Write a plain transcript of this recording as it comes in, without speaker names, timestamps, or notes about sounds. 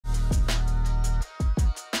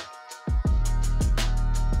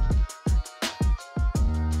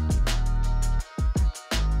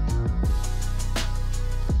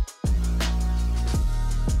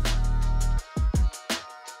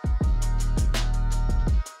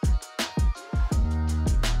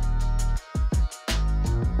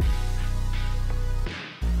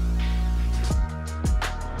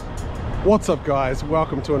What's up guys,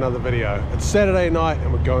 welcome to another video. It's Saturday night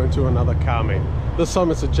and we're going to another car meet. This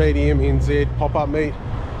time it's a JDM NZ pop-up meet.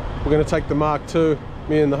 We're going to take the Mark II.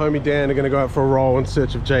 Me and the homie Dan are going to go out for a roll in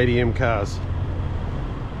search of JDM cars.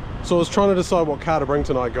 So I was trying to decide what car to bring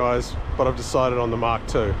tonight guys, but I've decided on the Mark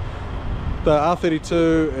II. The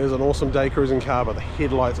R32 is an awesome day cruising car, but the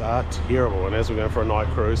headlights are terrible, and as we're going for a night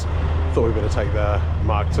cruise, I thought we better take the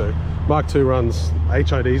Mark II. Mark II runs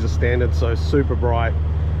HIDs as standard, so super bright.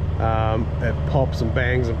 It pops and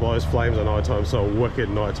bangs and blows flames at night time, so a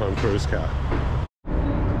wicked nighttime cruise car.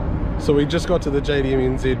 So we just got to the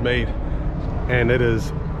JDM NZ meet and it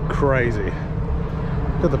is crazy.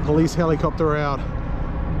 Got the police helicopter out,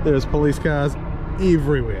 there's police cars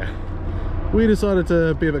everywhere. We decided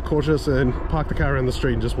to be a bit cautious and park the car around the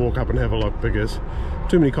street and just walk up and have a look because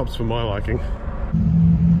too many cops for my liking.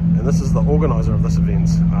 And this is the organizer of this event,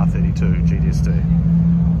 R32 GTST.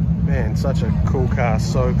 Man, such a cool car,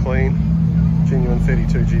 so clean. Genuine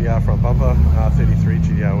 32 GTR front bumper, R33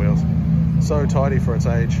 GTR wheels. So tidy for its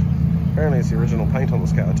age. Apparently it's the original paint on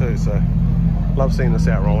this car too, so love seeing this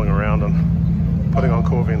out rolling around and putting on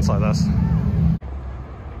cool events like this.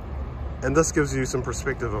 And this gives you some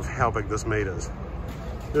perspective of how big this meet is.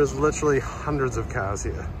 There's literally hundreds of cars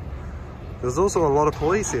here. There's also a lot of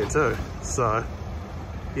police here too, so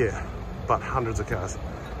yeah, but hundreds of cars.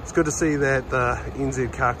 It's good to see that the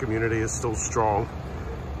NZ car community is still strong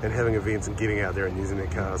and having events and getting out there and using their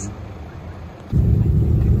cars.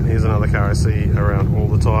 And here's another car I see around all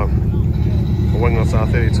the time. A wingless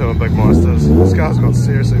R32 and big Meisters. This car's got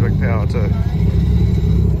seriously big power too.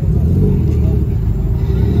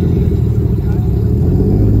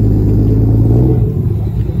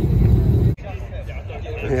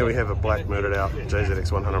 And here we have a black murdered out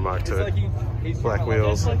JZX110 Mark II. Black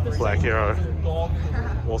wheels, black arrow.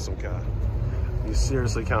 Awesome car. You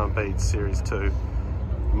seriously can't beat Series 2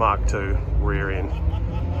 Mark II rear end.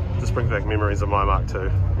 Just brings back memories of my Mark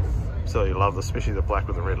II. So you love this, especially the black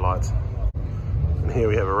with the red lights. And here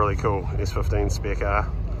we have a really cool S15 spare car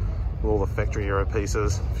with all the factory era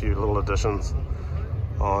pieces, a few little additions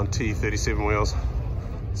on T37 wheels.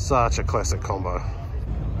 Such a classic combo.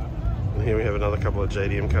 And here we have another couple of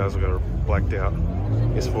JDM cars. We've got a blacked out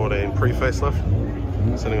S14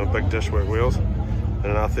 pre-facelift sitting on big dishwork wheels, and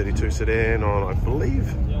an R32 sedan on, I believe,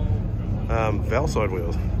 Valside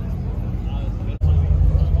wheels.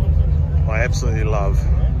 I absolutely love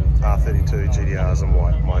R32 GTRs in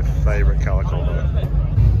white, my favourite colour combo.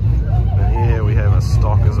 And here we have a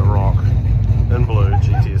stock as a rock in blue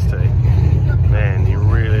GTST. Man, you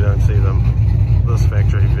really don't see them this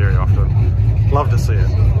factory very often. Love to see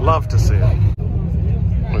it, love to see it.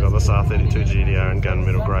 We got this R32 GTR in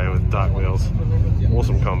gunmetal grey with dark wheels.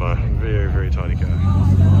 Awesome combo, very, very tidy car.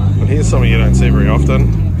 And here's something you don't see very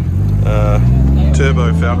often.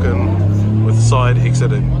 Turbo Falcon with side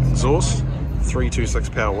exit exhaust, 326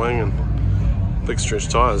 power wing and big stretch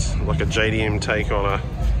tyres, like a JDM take on a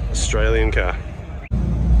Australian car.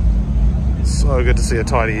 So good to see a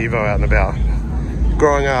tidy Evo out and about.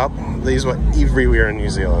 Growing up, these were everywhere in New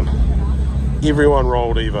Zealand. Everyone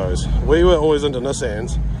rolled Evos. We were always into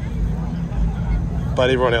Nissans,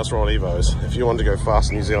 but everyone else rolled Evos. If you wanted to go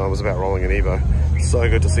fast in New Zealand, it was about rolling an Evo. So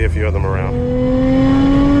good to see a few of them around.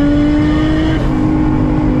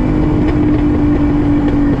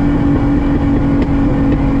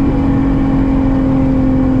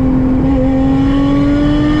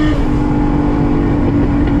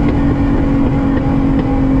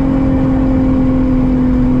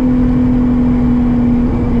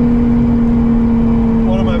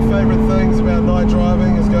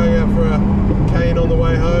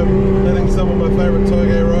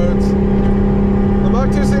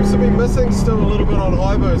 Still a little bit on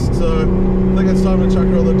high boost, so I think it's time to chuck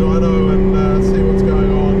her on the dyno and see what's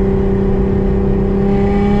going on.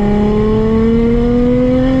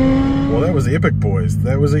 Well, that was epic, boys.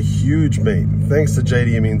 That was a huge meet. Thanks to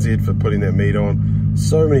JDM NZ for putting that meet on.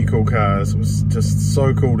 So many cool cars. It was just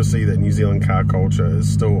so cool to see that New Zealand car culture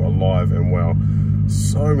is still alive and well.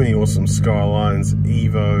 So many awesome Skylines,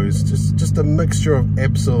 Evos, just a mixture of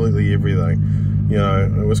absolutely everything. You know,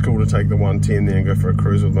 it was cool to take the 110 there and go for a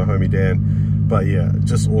cruise with my homie Dan. But yeah,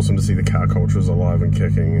 just awesome to see the car culture is alive and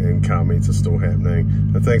kicking and car meets are still happening.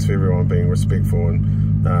 And thanks for everyone being respectful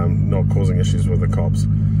and not causing issues with the cops.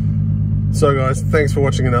 So guys, thanks for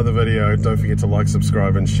watching another video. Don't forget to like,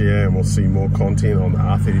 subscribe and share, and we'll see more content on the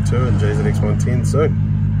R32 and JZX110 soon.